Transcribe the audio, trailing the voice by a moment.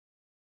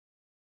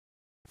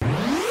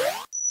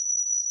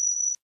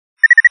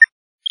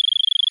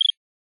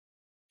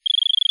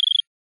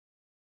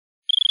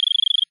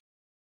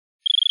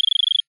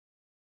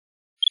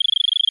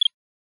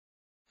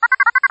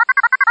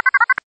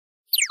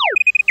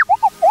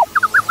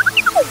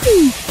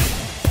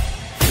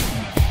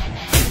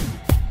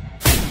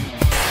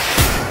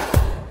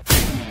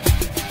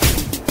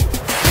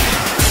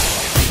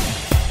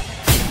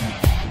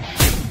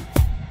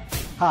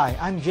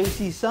Hi, I'm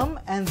JC Sum,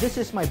 and this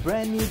is my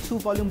brand new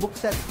 2-volume book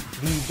set,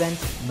 The Event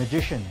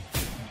Magician.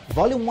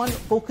 Volume 1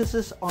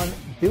 focuses on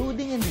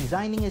building and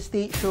designing a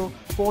stage show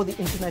for the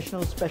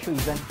international special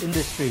event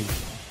industry.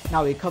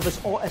 Now, it covers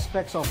all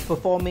aspects of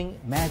performing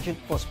magic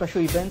for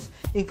special events,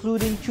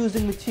 including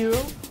choosing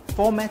material,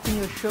 formatting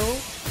your show,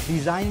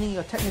 designing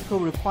your technical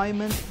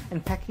requirements,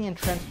 and packing and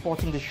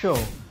transporting the show.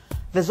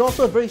 There's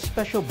also a very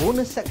special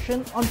bonus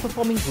section on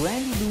performing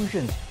grand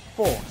illusions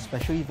for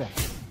special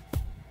events.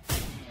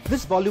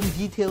 This volume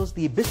details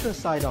the business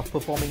side of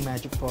performing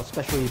magic for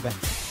special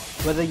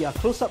events. Whether you're a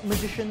close-up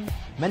magician,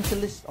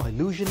 mentalist, or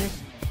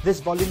illusionist, this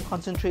volume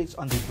concentrates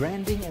on the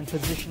branding and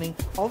positioning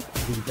of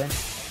the event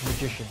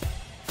magician.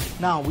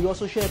 Now, we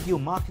also share with you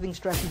marketing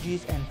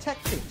strategies and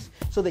tactics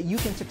so that you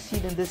can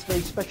succeed in this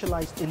very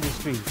specialized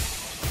industry.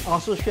 I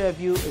also share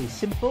with you a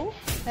simple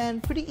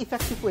and pretty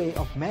effective way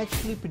of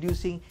magically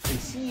producing a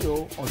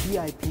CEO or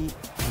VIP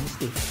on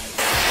stage.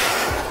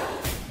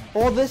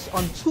 All this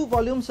on 2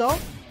 volumes of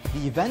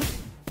The Event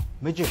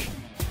Magician.